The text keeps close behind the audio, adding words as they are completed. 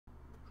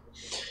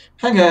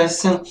Hi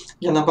guys,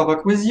 Yana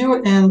back with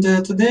you, and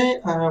today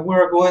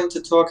we're going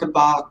to talk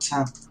about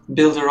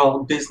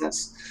Builderall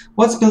business.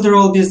 What's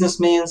Builderall business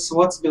means,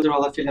 what's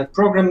Builderall affiliate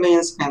program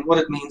means, and what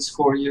it means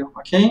for you,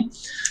 okay?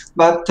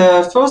 But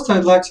first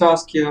I'd like to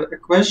ask you a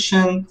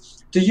question.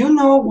 Do you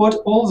know what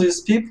all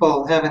these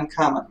people have in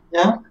common,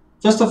 yeah?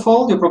 First of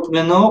all, you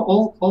probably know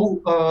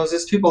all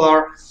these people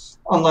are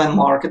online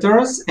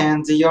marketers,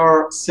 and they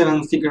are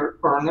seven-figure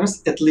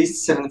earners, at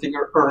least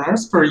seven-figure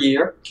earners per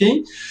year,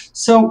 okay?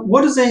 So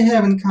what do they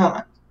have in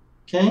common,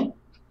 okay?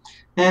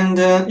 And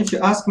if you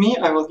ask me,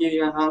 I will give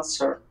you an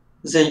answer.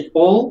 They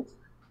all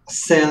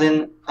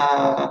selling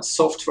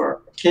software,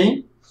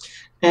 okay?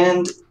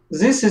 And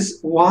this is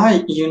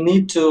why you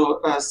need to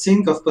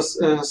think of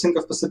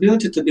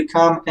possibility to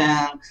become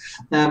an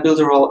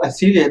Builderall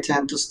affiliate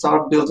and to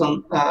start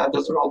building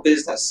Builderall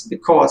business,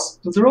 because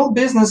Builderall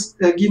business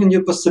giving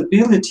you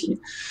possibility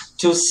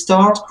to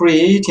start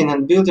creating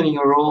and building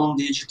your own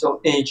digital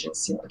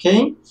agency,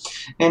 okay?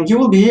 And you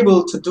will be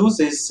able to do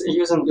this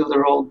using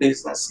Builderall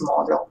business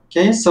model,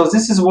 okay? So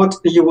this is what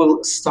you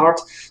will start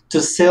to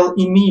sell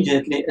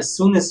immediately as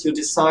soon as you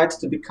decide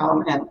to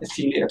become an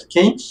affiliate,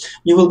 okay?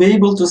 You will be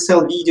able to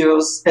sell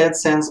videos,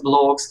 AdSense,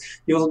 blogs.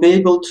 You will be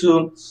able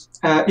to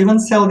even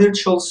sell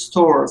virtual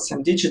stores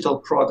and digital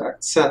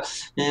products.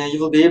 You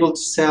will be able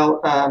to sell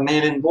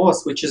Mail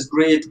Boss, which is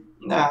great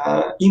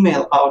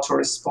email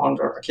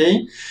autoresponder,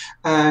 okay?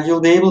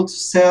 You'll be able to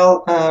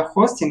sell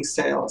hosting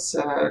sales,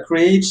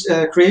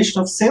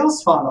 creation of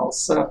sales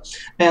funnels,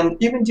 and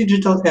even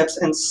digital apps,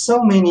 and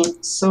so many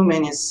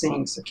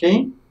things,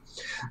 okay?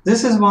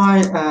 This is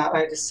why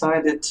I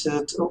decided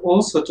to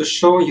also to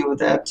show you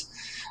that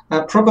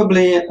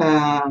probably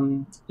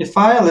if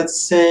I, let's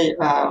say,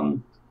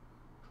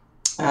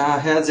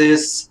 had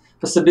this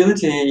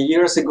possibility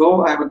years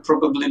ago, I would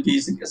probably be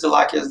the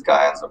luckiest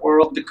guy in the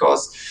world,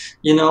 because,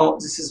 you know,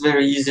 this is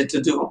very easy to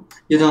do.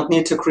 You don't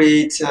need to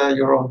create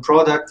your own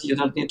product. You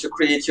don't need to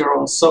create your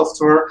own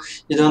software.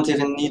 You don't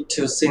even need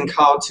to think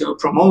how to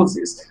promote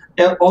this.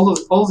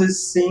 All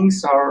these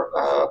things are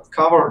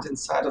covered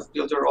inside of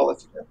Builderall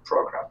affiliate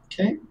program,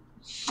 okay?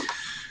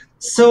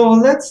 So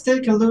let's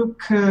take a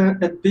look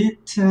a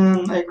bit.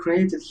 I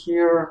created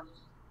here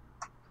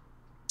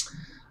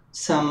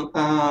some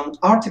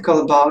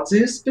article about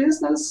this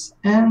business,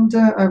 and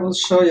I will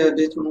show you a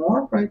bit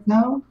more right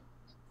now.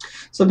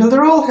 So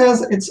Builderall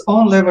has its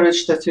own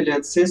leveraged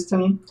affiliate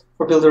system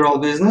for Builderall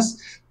business,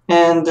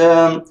 and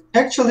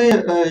actually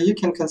you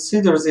can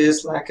consider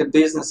this like a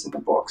business in a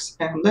box.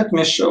 And let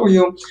me show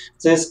you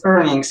this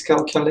earnings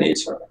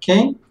calculator,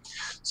 okay?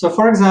 So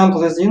for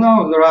example, as you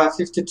know, there are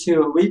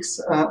 52 weeks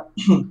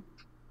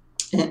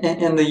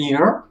in the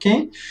year,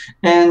 okay?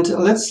 And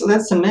let's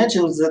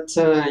imagine that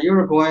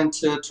you're going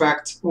to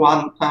attract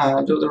one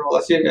Builderall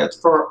affiliate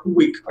per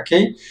week,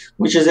 okay?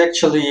 Which is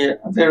actually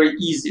very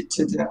easy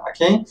to do,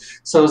 okay?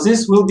 So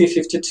this will be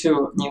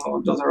 52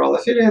 new Builderall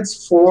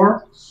affiliates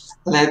for,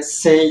 let's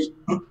say,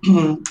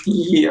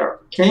 year,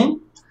 okay?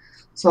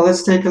 So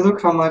let's take a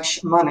look how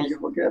much money you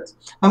will get.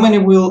 How many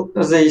will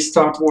they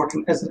start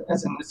working as an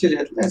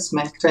affiliate? Let's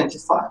make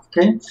 25,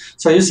 okay?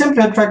 So you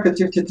simply attracted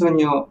 52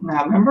 new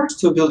members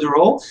to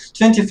Builderall.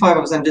 25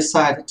 of them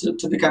decided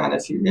to become an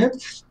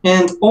affiliate.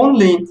 And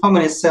only how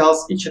many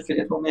sales each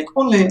affiliate will make?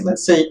 Only,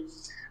 let's say,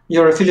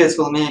 your affiliates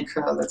will make,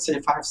 let's say,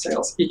 5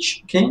 sales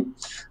each, okay?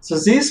 So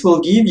this will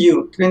give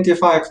you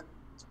 25,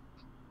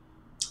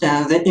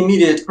 the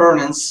immediate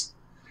earnings,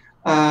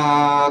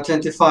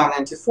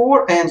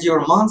 25.94, and your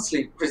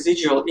monthly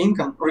residual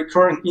income,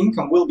 recurring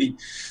income, will be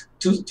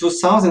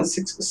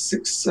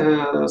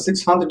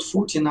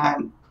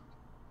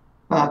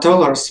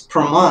 $2,649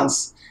 per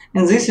month.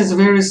 And this is a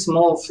very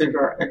small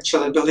figure,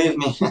 actually, believe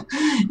me.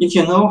 If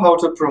you know how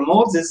to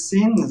promote this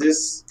thing,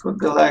 this could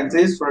be like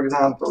this, for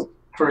example,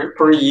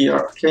 per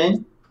year, okay?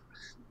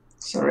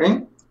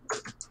 Sorry.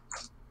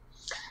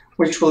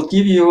 Which will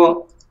give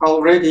you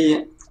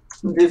already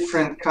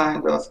different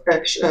kind of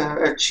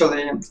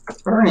actually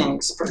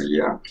earnings per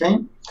year, okay?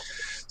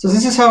 So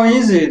this is how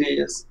easy it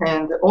is,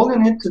 and all you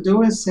need to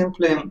do is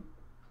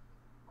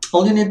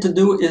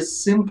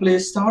simply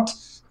start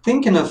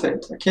thinking of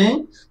it,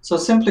 okay? So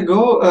simply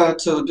go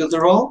to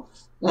Builderall.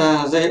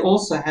 They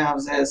also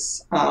have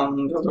this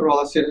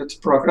Builderall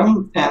affiliate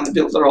program and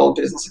Builderall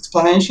business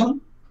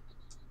explanation.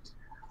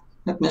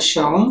 Let me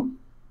show them.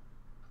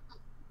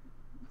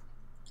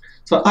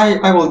 So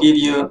I will give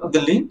you the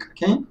link,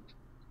 okay?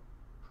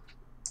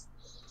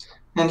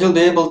 And you'll be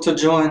able to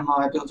join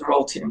my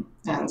Builderall team.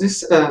 And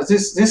this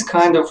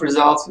kind of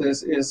results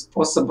is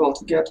possible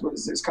to get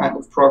with this kind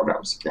of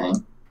programs, okay?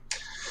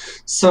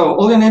 So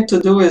all you need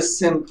to do is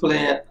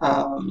simply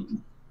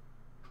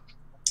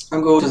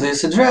go to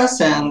this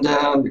address and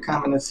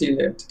become an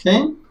affiliate,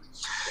 okay?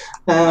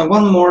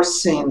 One more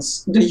thing.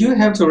 Do you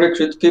have to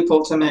recruit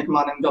people to make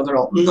money in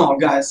Builderall? No,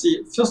 guys.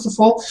 First of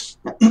all,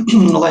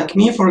 like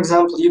me, for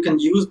example, you can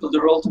use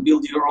Builderall to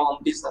build your own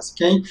business,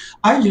 okay?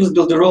 I use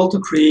Builderall to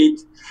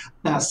create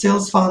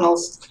sales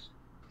funnels.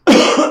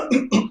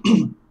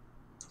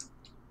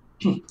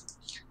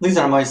 These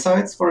are my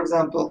sites, for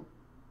example.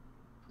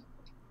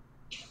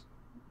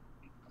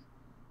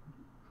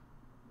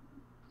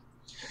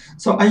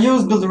 So I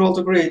use Builderall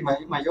to create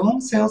my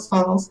own sales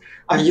funnels.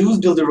 I use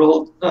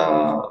Builderall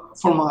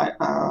for my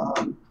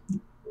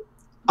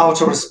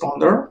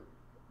autoresponder,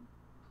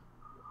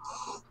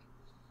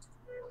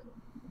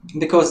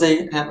 because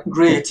they have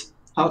great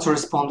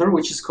autoresponder,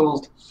 which is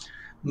called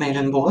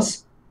Mail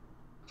Boss.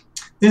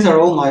 These are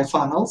all my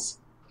funnels.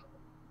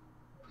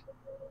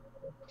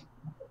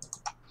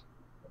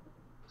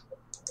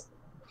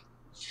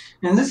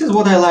 And this is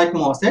what I like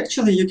most.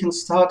 Actually, you can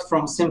start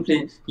from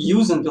simply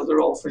using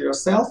Builderall for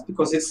yourself,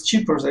 because it's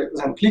cheaper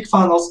than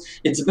ClickFunnels.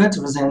 It's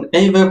better than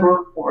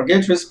Aweber or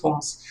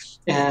GetResponse.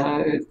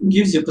 It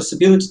gives you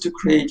possibility to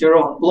create your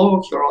own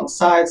blog, your own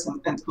sites,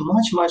 and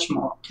much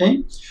more.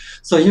 Okay,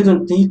 so you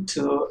don't need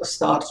to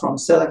start from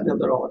selling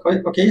Builderall.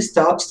 Okay,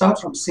 start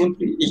from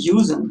simply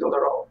using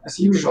Builderall as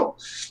usual,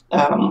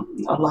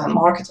 online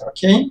marketer.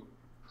 Okay.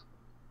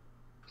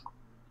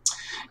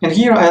 And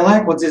here I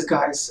like what this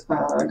guy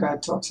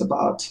talks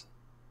about.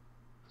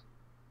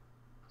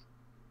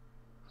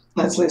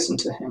 Let's listen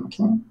to him,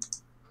 okay?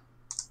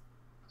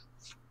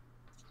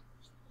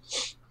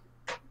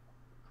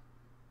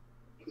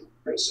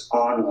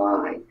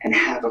 Online and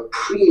have a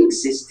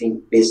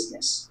pre-existing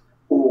business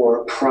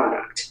or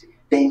product,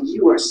 then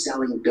you are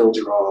selling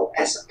Builderall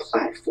as a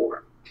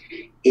platform.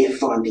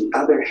 If, on the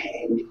other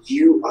hand,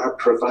 you are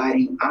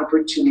providing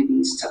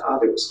opportunities to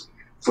others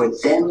for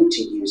them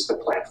to use the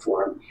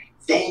platform,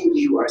 then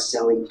you are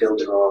selling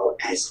Builderall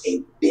as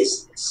a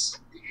business.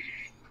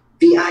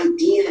 The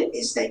idea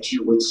is that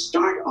you would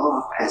start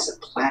off as a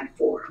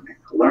platform and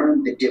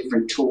learn the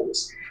different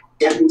tools,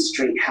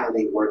 demonstrate how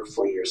they work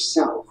for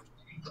yourself,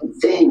 and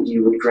then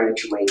you would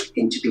graduate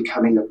into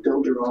becoming a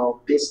Builderall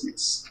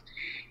business.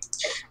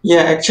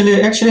 Yeah,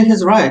 actually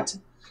he's right.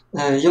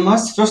 You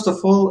must first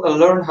of all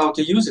learn how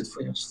to use it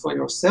for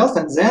yourself,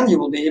 and then you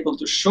will be able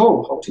to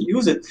show how to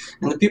use it,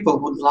 and the people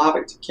would love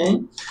it.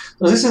 Okay,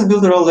 so this is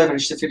Builderall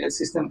leveraged affiliate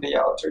system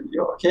payout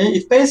review. Okay,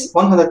 it pays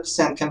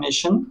 100%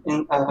 commission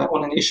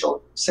on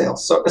initial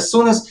sales. So as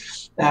soon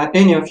as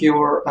any of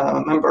your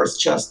members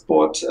just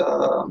bought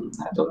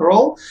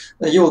Builderall,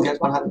 you will get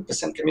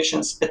 100%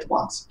 commissions at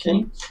once.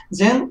 Okay,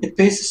 then it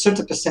pays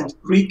 30%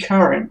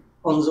 recurring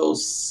on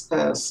those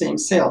same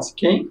sales.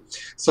 Okay,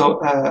 so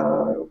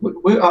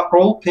we are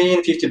all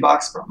paying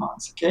 $50 per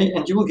month. Okay,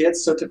 and you will get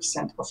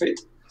 30% of it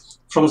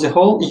from the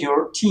whole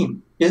your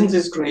team. Isn't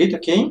this great?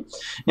 Okay,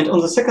 and on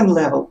the second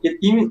level, it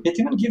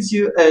even gives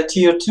you a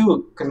tier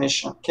 2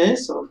 commission. Okay,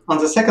 so on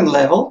the second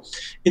level,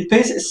 it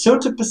pays a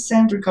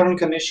 30% recurring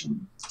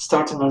commission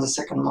starting on the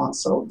second month.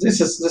 So this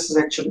is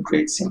actually a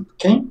great thing.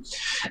 Okay,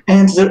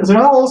 and there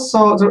are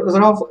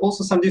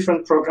also some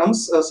different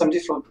programs, some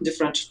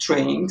different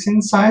trainings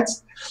inside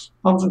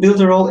of the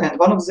Builderall, and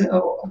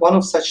one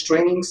of such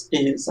trainings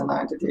is a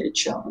 90-day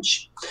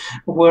challenge,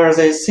 where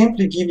they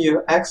simply give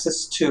you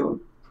access to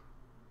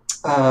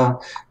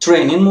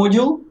training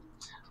module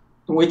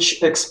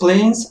which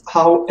explains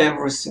how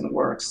everything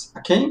works.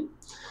 Okay,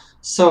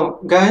 so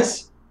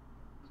guys,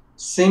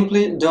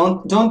 simply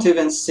don't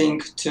even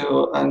think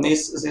to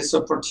miss this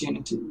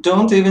opportunity.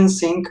 Don't even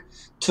think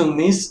to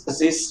miss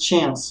this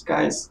chance,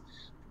 guys,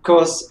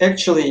 because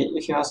actually,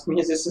 if you ask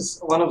me, this is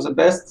one of the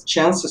best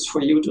chances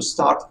for you to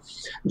start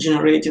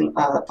generating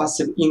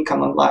passive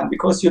income online,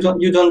 because you don't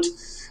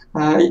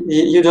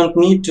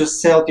need to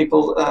sell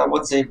people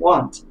what they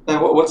want,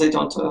 what they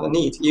don't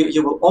need.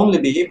 You will only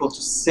be able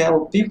to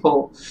sell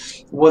people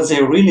what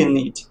they really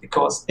need,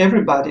 because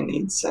everybody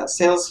needs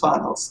sales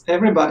funnels,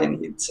 everybody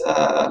needs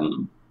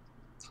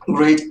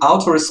great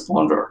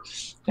autoresponder,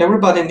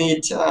 everybody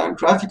needs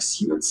graphic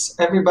suits,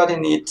 everybody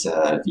needs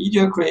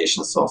video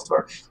creation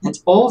software, and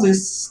all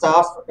this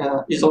stuff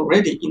is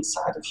already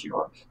inside of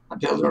your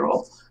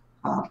Builderall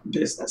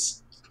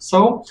business.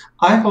 So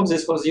I hope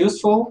this was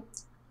useful.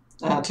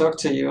 Talk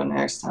to you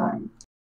next time.